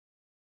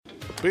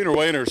Peter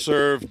Wehner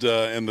served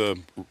in the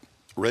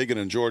Reagan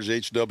and George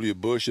H.W.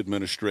 Bush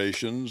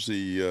administrations.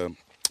 He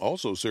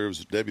also serves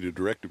as Deputy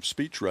Director of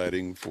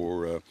Speechwriting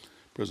for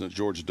President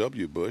George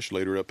W. Bush,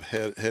 later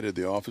headed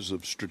the Office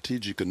of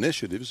Strategic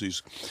Initiatives.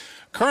 He's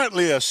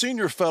currently a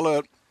senior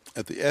fellow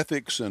at the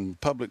Ethics and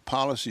Public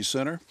Policy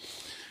Center,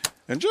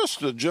 and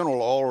just a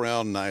general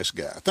all-around nice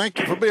guy. Thank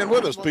you for being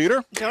with us,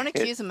 Peter. Don't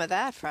accuse him of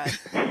that, Fred.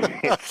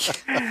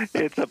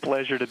 It's a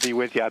pleasure to be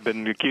with you. I've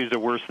been accused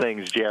of worse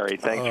things, Jerry.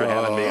 Thanks for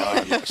having me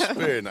on. Yes,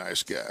 very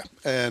nice guy.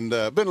 And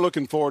been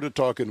looking forward to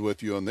talking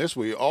with you on this.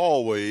 We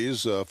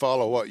always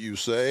follow what you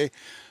say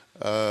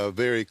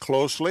very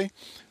closly.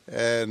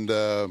 And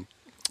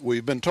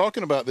we've been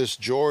talking about this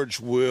George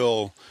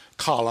Will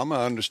column.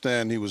 I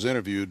understand he was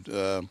interviewed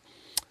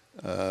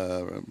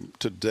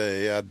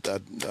today. I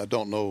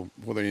don't know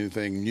whether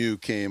anything new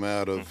came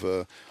out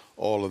of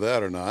all of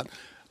that or not.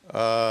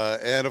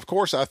 And of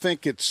course, I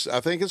think it's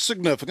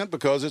significant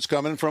because it's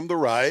coming from the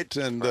right,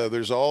 and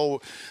there's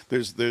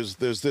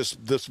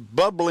this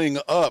bubbling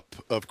up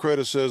of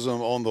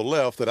criticism on the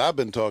left that I've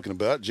been talking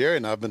about. Jerry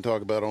and I've been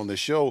talking about on this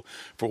show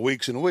for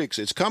weeks and weeks.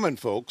 It's coming,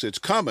 folks. It's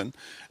coming,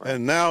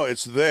 and now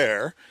it's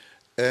there.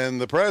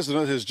 And the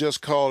president has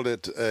just called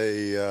it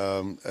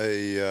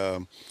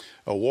a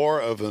war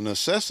of a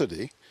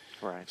necessity.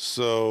 Right.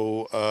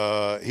 So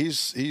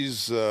he's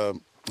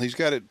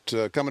got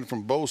it coming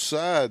from both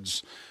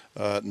sides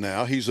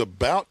now. He's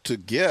about to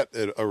get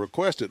a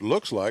request, it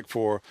looks like,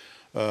 for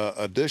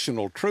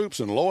additional troops,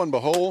 and lo and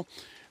behold,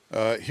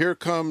 here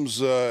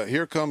comes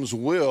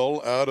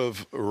Will out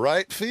of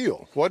right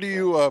field. What do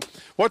you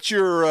what's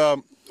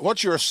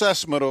your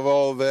assessment of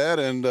all that,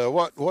 and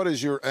what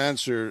is your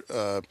answer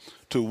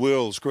to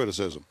Will's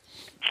criticism?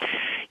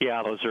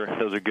 Yeah, those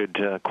are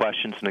good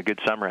questions and a good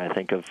summary, I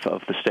think, of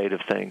the state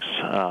of things.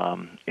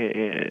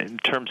 In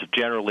terms of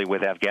generally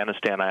with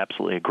Afghanistan, I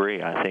absolutely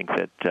agree. I think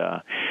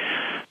that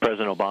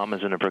President Obama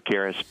is in a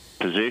precarious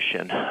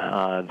position.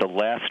 The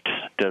left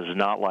does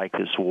not like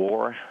this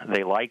war.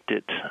 They liked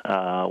it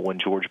when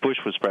George Bush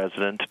was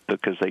president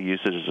because they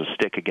used it as a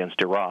stick against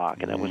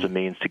Iraq, and that was a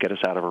means to get us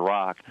out of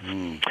Iraq.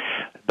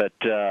 But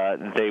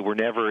they were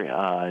never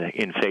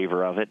in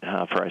favor of it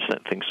for, I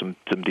think,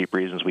 some deep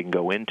reasons we can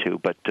go into.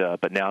 But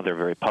now they're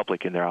very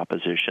public in their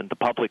opposition. The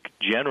public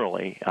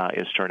generally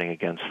is turning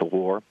against the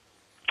war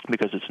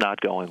because it's not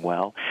going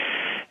well.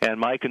 And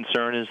my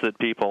concern is that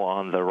people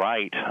on the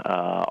right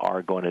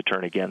are going to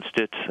turn against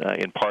it,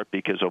 in part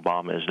because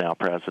Obama is now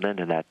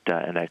president, and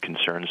that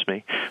concerns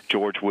me.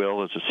 George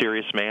Will is a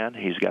serious man.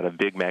 He's got a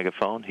big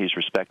megaphone. He's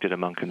respected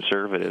among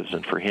conservatives,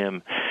 and for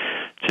him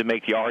to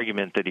make the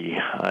argument that he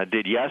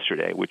did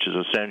yesterday, which is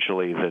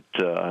essentially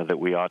that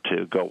we ought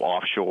to go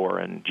offshore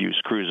and use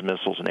cruise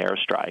missiles and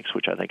airstrikes,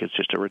 which I think is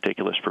just a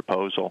ridiculous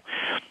proposal.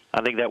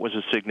 I think that was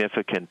a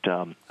significant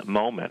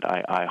moment.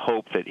 I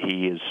hope that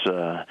he's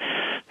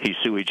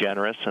sui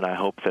generis, and I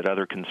hope that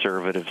other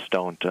conservatives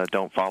don't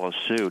follow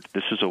suit.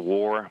 This is a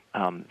war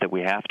that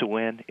we have to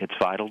win. It's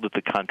vital to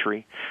the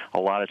country. A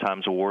lot of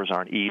times wars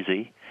aren't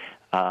easy.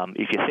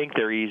 If you think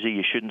they're easy,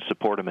 you shouldn't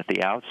support them at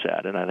the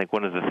outset. And I think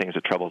one of the things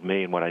that troubled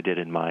me and what I did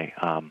in my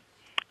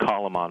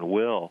column on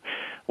Will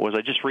was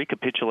I just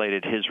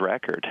recapitulated his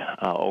record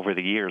over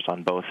the years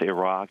on both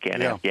Iraq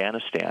and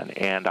Afghanistan.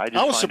 And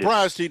I was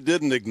surprised he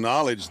didn't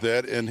acknowledge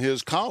that in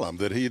his column,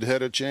 that he'd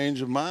had a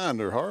change of mind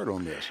or heart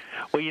on this.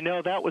 Well, you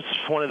know, that was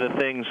one of the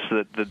things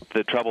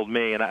that troubled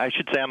me, and I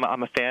should say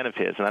I'm a fan of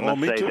his, and I must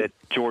say that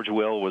George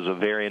Will was a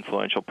very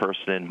influential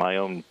person in my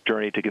own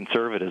journey to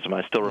conservatism.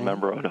 I still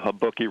remember a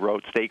book he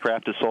wrote,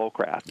 Statecraft to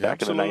Soulcraft,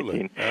 back in the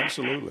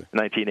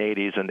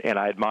 1980s, and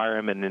I admire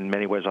him, and in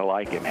many ways I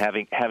like him.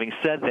 Having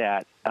said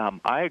that,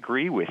 I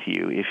agree with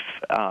you.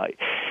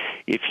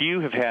 If you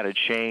have had a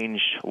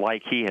change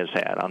like he has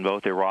had on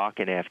both Iraq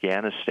and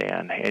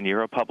Afghanistan, and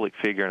you're a public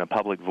figure and a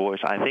public voice,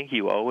 I think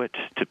you owe it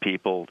to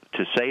people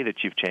to say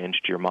that you've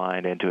changed your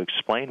mind and to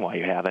explain why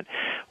you haven't.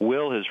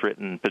 Will has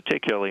written,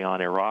 particularly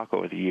on Iraq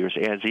over the years,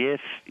 as if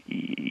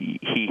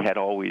he had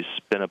always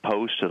been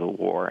opposed to the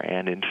war.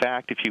 And in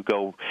fact, if you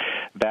go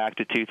back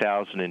to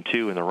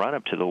 2002 in the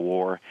run-up to the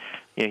war,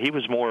 you know, he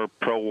was more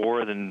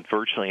pro-war than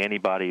virtually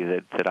anybody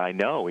that I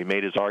know. He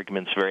made his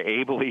arguments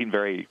very ably and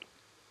very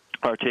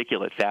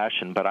articulate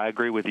fashion, but I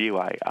agree with you.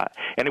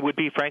 And it would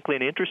be, frankly,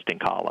 an interesting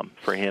column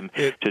for him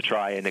to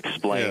try and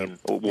explain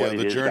what it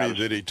is. The journey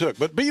that he took.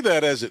 But be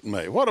that as it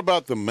may, what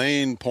about the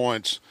main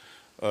points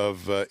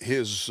of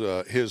his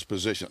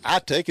position? I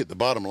take it the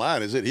bottom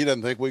line is that he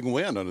doesn't think we can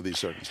win under these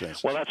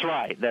circumstances. Well, that's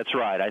right. That's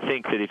right. I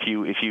think that if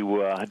you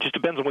it just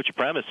depends on what your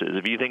premise is.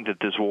 If you think that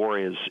this war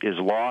is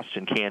lost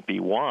and can't be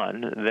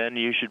won, then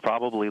you should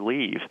probably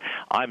leave.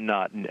 I'm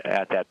not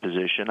at that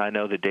position. I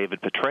know that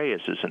David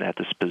Petraeus isn't at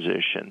this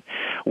position.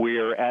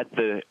 We're at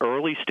the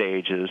early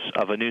stages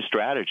of a new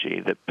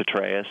strategy that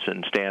Petraeus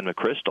and Stan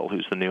McChrystal,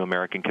 who's the new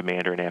American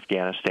commander in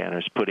Afghanistan,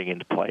 is putting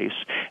into place.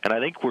 And I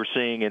think we're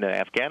seeing in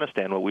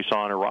Afghanistan what we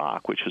saw in on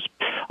Iraq, which was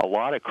a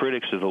lot of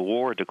critics of the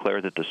war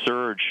declared that the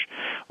surge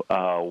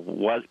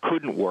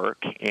couldn't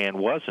work and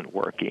wasn't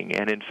working,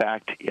 and in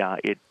fact,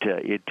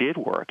 it did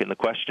work. And the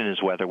question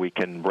is whether we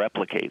can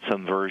replicate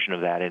some version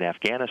of that in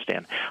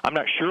Afghanistan. I'm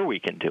not sure we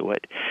can do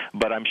it,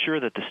 but I'm sure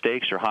that the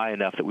stakes are high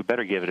enough that we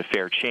better give it a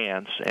fair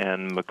chance.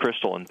 And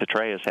McChrystal and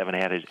Petraeus haven't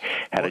had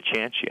a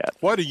chance yet.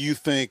 What do you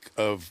think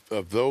of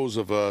those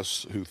of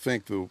us who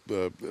think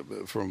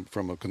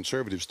from a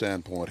conservative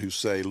standpoint, who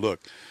say, look,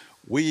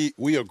 we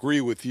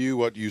agree with you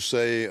what you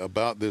say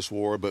about this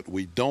war, but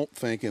we don't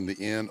think in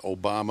the end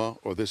Obama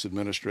or this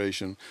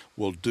administration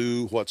will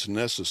do what's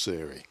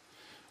necessary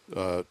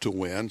to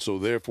win, so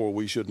therefore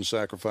we shouldn't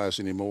sacrifice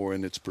any more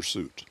in its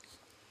pursuit?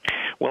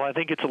 Well, I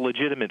think it's a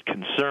legitimate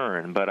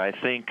concern, but I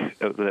think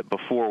that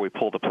before we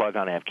pull the plug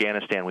on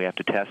Afghanistan, we have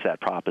to test that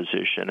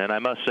proposition. And I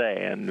must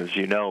say, and as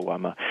you know,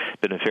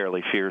 I've been a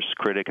fairly fierce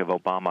critic of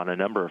Obama on a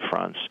number of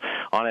fronts.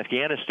 On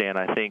Afghanistan,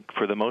 I think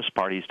for the most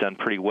part he's done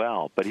pretty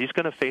well, but he's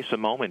going to face a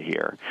moment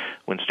here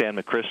when Stan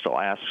McChrystal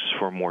asks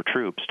for more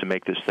troops to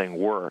make this thing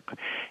work,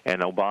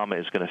 and Obama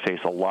is going to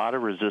face a lot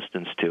of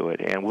resistance to it.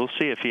 And we'll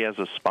see if he has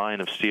a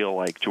spine of steel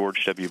like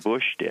George W.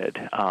 Bush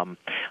did.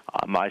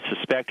 I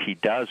suspect he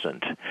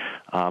doesn't.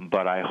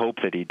 But I hope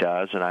that he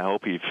does, and I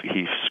hope he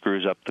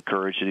screws up the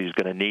courage that he's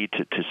going to need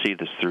to see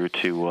this through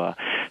to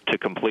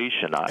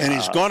completion. And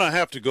he's going to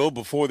have to go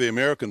before the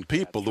American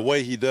people the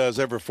way he does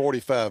every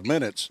 45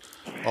 minutes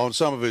on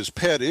some of his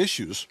pet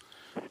issues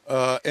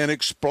and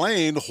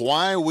explain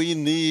why we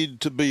need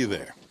to be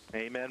there.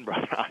 Amen,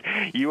 brother.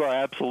 You are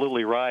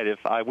absolutely right.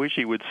 I wish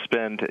he would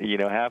spend,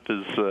 half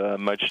as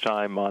much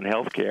time on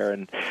health care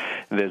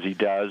as he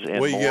does, and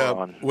more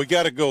on. We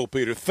got to go,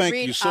 Peter. Thank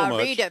you so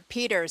much. Read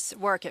Peter's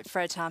work at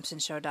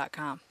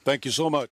FredThompsonShow.com. Thank you so much.